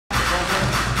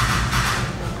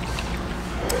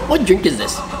What drink is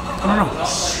this? I don't know.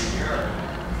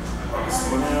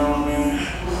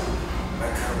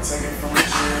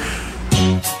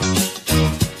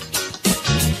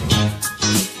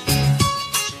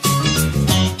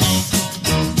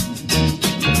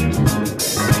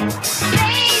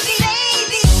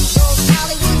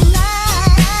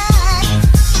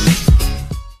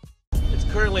 It's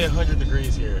currently 100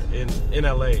 degrees here in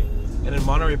LA, and in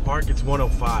Monterey Park it's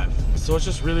 105. So it's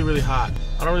just really, really hot.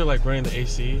 I don't really like running the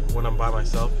AC when I'm by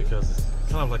myself because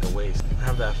it's kind of like a waste. I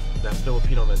have that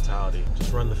Filipino mentality.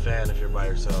 Just run the fan if you're by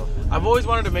yourself. I've always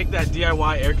wanted to make that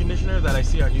DIY air conditioner that I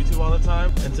see on YouTube all the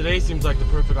time, and today seems like the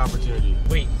perfect opportunity.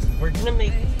 Wait, we're gonna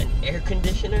make an air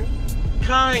conditioner?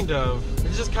 Kind of.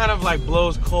 It just kind of like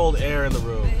blows cold air in the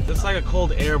room. It's like a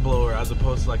cold air blower as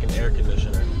opposed to like an air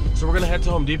conditioner. So we're gonna head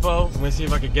to Home Depot. I'm gonna see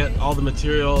if I could get all the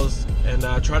materials and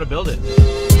try to build it.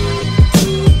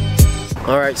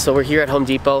 Alright, so we're here at Home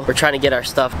Depot. We're trying to get our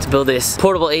stuff to build this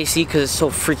portable AC because it's so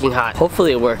freaking hot.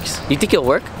 Hopefully it works. You think it'll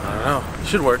work? I don't know. It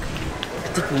should work. I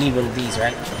think we need one of these,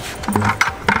 right?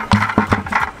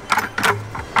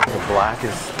 The black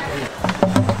is...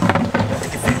 I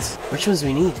think it fits. Which ones do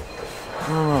we need? I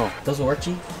don't know. Those will work,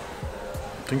 G? I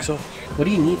think so. What do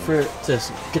you need to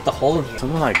get the hole in here?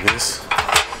 Something like this.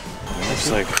 Just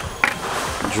like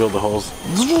drill the holes.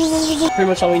 Pretty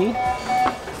much all we need?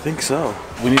 I think so.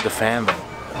 We need the fan though.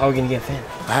 How are we gonna get a fan?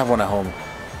 I have one at home.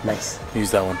 Nice.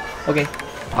 Use that one. Okay.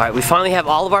 Alright, we finally have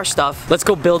all of our stuff. Let's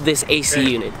go build this AC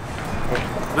unit.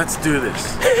 Let's do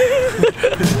this.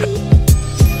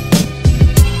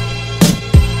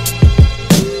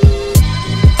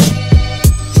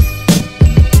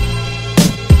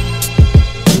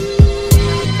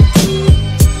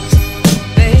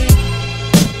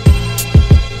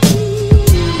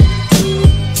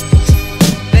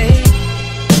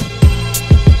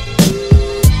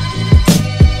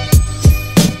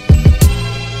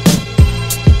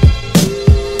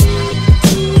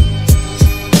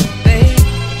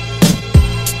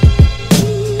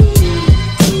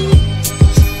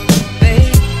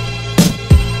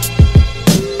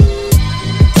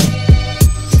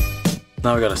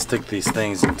 Now we gotta stick these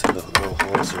things into the little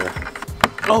holes here.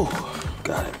 Oh,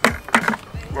 got it.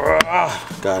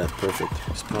 Got it, perfect.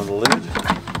 Just put on the lid,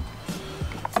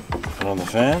 put on the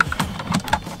fan,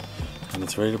 and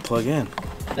it's ready to plug in.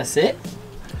 That's it?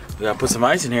 We gotta put some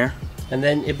ice in here. And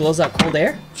then it blows out cold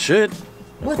air? Should,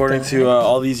 according to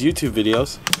all these YouTube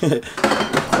videos.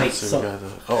 Wait,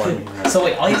 so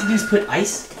wait, all you have to do is put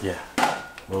ice? Yeah.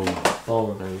 Boom.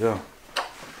 Boom. There you go. Put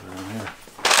it on here.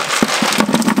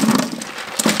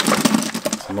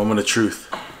 Moment of truth.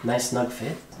 Nice snug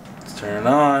fit. Let's turn it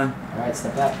on. Alright,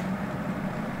 step back.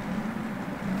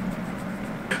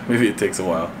 Maybe it takes a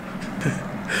while.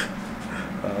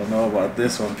 I don't know about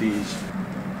this one, Peach.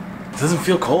 It doesn't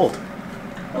feel cold.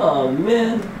 Oh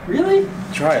man, really?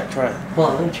 Try it, try it. Hold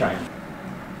on, let me try it.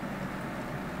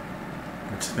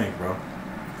 What you think, bro?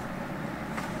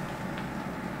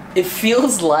 It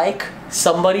feels like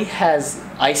somebody has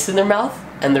ice in their mouth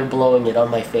and they're blowing it on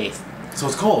my face. So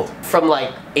it's cold. From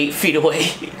like 8 feet away.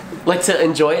 Like to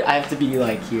enjoy it, I have to be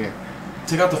like here.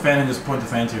 Take out the fan and just point the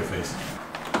fan to your face.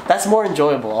 That's more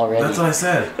enjoyable already. That's what I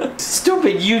said.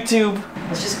 Stupid YouTube.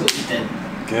 Let's just go eat then.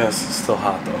 Guess it's still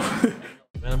hot though.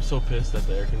 Man, I'm so pissed that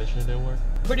the air conditioner didn't work.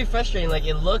 Pretty frustrating. Like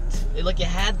it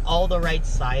had all the right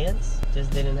science, just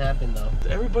didn't happen though.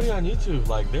 Everybody on YouTube,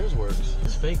 like theirs works.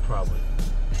 It's fake probably.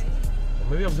 Or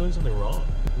maybe I'm doing something wrong.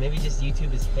 Maybe just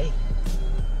YouTube is fake.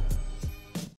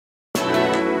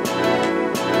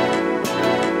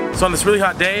 So on this really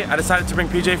hot day, I decided to bring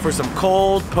PJ for some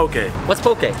cold poke. What's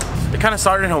poke? It kind of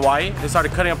started in Hawaii. They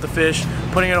started cutting up the fish,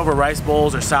 putting it over rice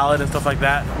bowls or salad and stuff like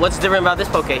that. What's different about this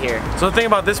poke here? So the thing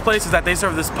about this place is that they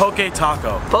serve this poke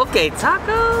taco. Poke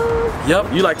taco?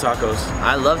 Yep, you like tacos.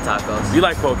 I love tacos. You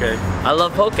like poke. I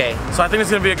love poke. So I think it's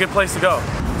gonna be a good place to go.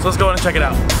 So let's go in and check it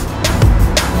out.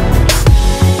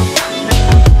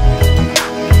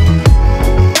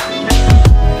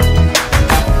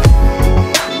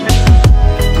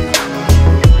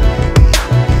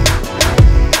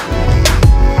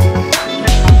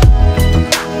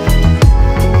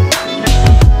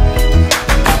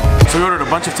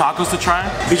 Bunch of tacos to try.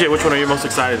 PJ, which one are you most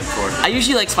excited for? I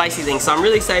usually like spicy things, so I'm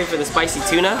really excited for the spicy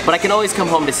tuna, but I can always come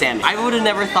home to salmon. I would have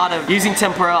never thought of using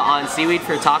tempura on seaweed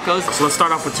for tacos. So let's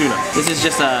start off with tuna. This is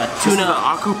just a tuna. This is the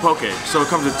aku poke. So it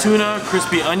comes with tuna,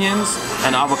 crispy onions,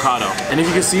 and avocado. And if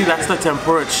you can see, that's the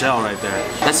tempura shell right there.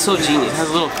 That's so genius. It has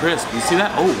a little crisp. You see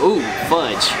that? Ooh,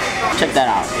 fudge. Check that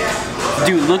out.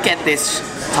 Dude, look at this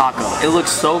taco. It looks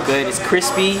so good. It's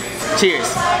crispy. Cheers.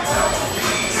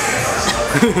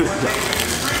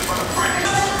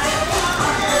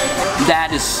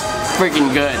 That is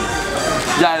freaking good.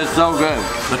 That is so good.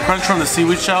 The crunch from the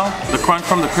seaweed shell, the crunch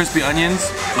from the crispy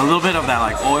onions, a little bit of that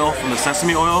like oil from the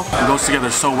sesame oil, it goes together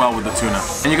so well with the tuna.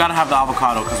 And you gotta have the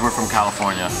avocado because we're from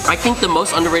California. I think the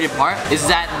most underrated part is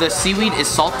that the seaweed is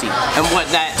salty. And what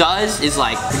that does is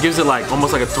like, It gives it like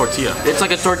almost like a tortilla. it's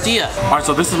like a tortilla. Alright,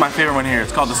 so this is my favorite one here.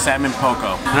 It's called the salmon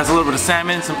poco. It has a little bit of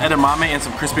salmon, some edamame, and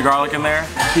some crispy garlic in there.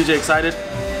 PJ excited?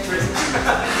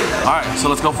 Alright, so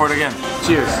let's go for it again.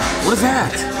 Cheers. What is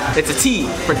that? It's a T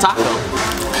for taco.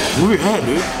 Move your head,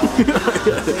 dude.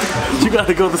 You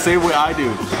gotta go the same way I do.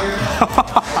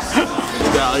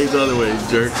 Nah, he's the other way, you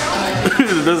jerk.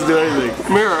 It doesn't do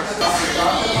anything. Mirror.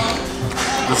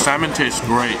 The salmon tastes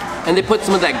great. And they put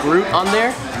some of that Groot on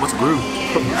there. What's Groot?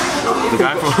 The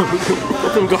guy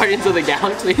From Guardians of the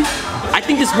Galaxy. I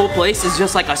think this whole place is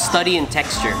just like a study in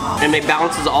texture. And it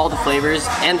balances all the flavors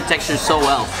and the textures so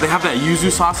well. They have that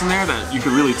yuzu sauce in there that you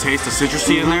can really taste the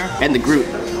citrusy in there. And the Groot.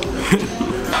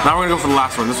 Now we're gonna go for the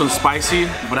last one. This one's spicy,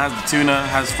 but it has the tuna,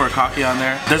 has furikake on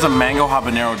there. There's a mango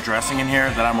habanero dressing in here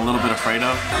that I'm a little bit afraid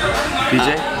of.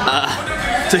 PJ?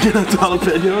 Taking out the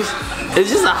jalapenos? It's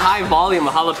just a high volume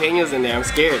of jalapenos in there. I'm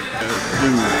scared.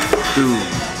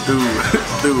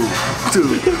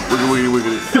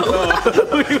 Wiggly.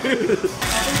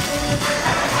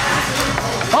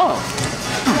 Oh.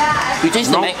 You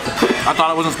taste the Nope. I thought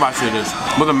it wasn't spicy, it is.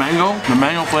 But the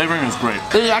mango flavoring is great.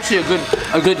 This is actually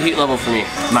a good heat level for me.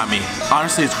 Not me.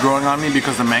 Honestly, it's growing on me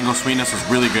because the mango sweetness is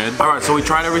really good. All right, so we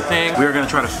tried everything. We are gonna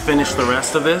try to finish the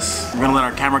rest of this. We're gonna let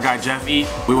our camera guy, Jeff, eat.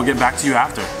 We will get back to you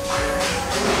after.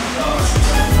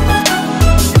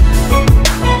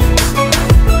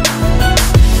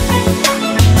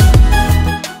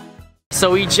 So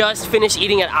we just finished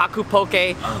eating at Aku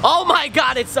Poke. Oh my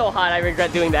god, it's so hot. I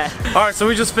regret doing that. All right, so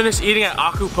we just finished eating at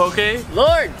Aku Poke.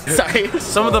 Lord, sorry.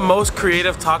 Some of the most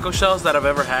creative taco shells that I've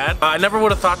ever had. I never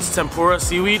would have thought to tempura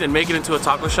seaweed and make it into a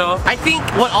taco shell. I think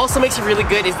what also makes it really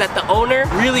good is that the owner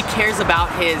really cares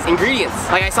about his ingredients.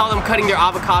 Like I saw them cutting their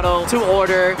avocado to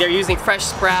order. They're using fresh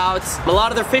sprouts. A lot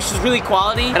of their fish was really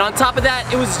quality. And on top of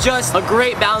that, it was just a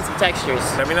great balance of textures.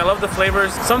 I mean, I love the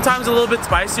flavors. Sometimes a little bit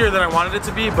spicier than I wanted it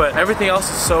to be, but everything else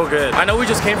is so good. I know we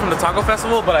just came from the taco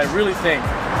festival, but I really think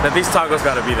that these tacos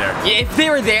gotta be there. Yeah, if they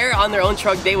were there on their own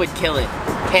truck, they would kill it.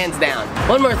 Hands down.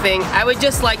 One more thing, I would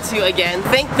just like to again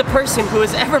thank the person who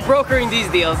is ever brokering these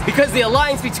deals because the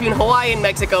alliance between Hawaii and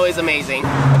Mexico is amazing.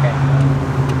 Okay.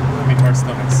 I mean, our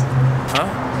stomachs. Huh?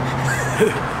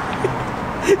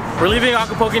 We're leaving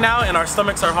Acapulco now and our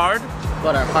stomachs are hard.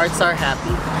 But our hearts are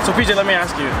happy. So PJ, let me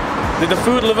ask you, did the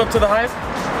food live up to the hype?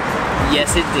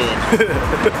 Yes, it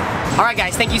did. Alright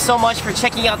guys, thank you so much for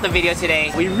checking out the video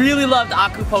today. We really loved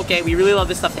Aku Poke. We really love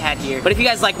the stuff they had here. But if you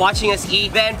guys like watching us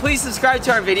eat, then please subscribe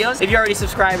to our videos. If you already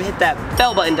subscribed, hit that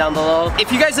bell button down below.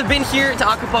 If you guys have been here to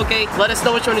Aku Poke, let us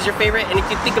know which one is your favorite. And if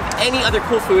you think of any other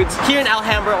cool foods here in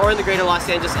Alhambra or in the greater Los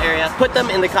Angeles area, put them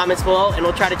in the comments below and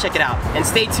we'll try to check it out. And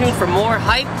stay tuned for more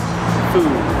Hype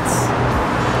Foods.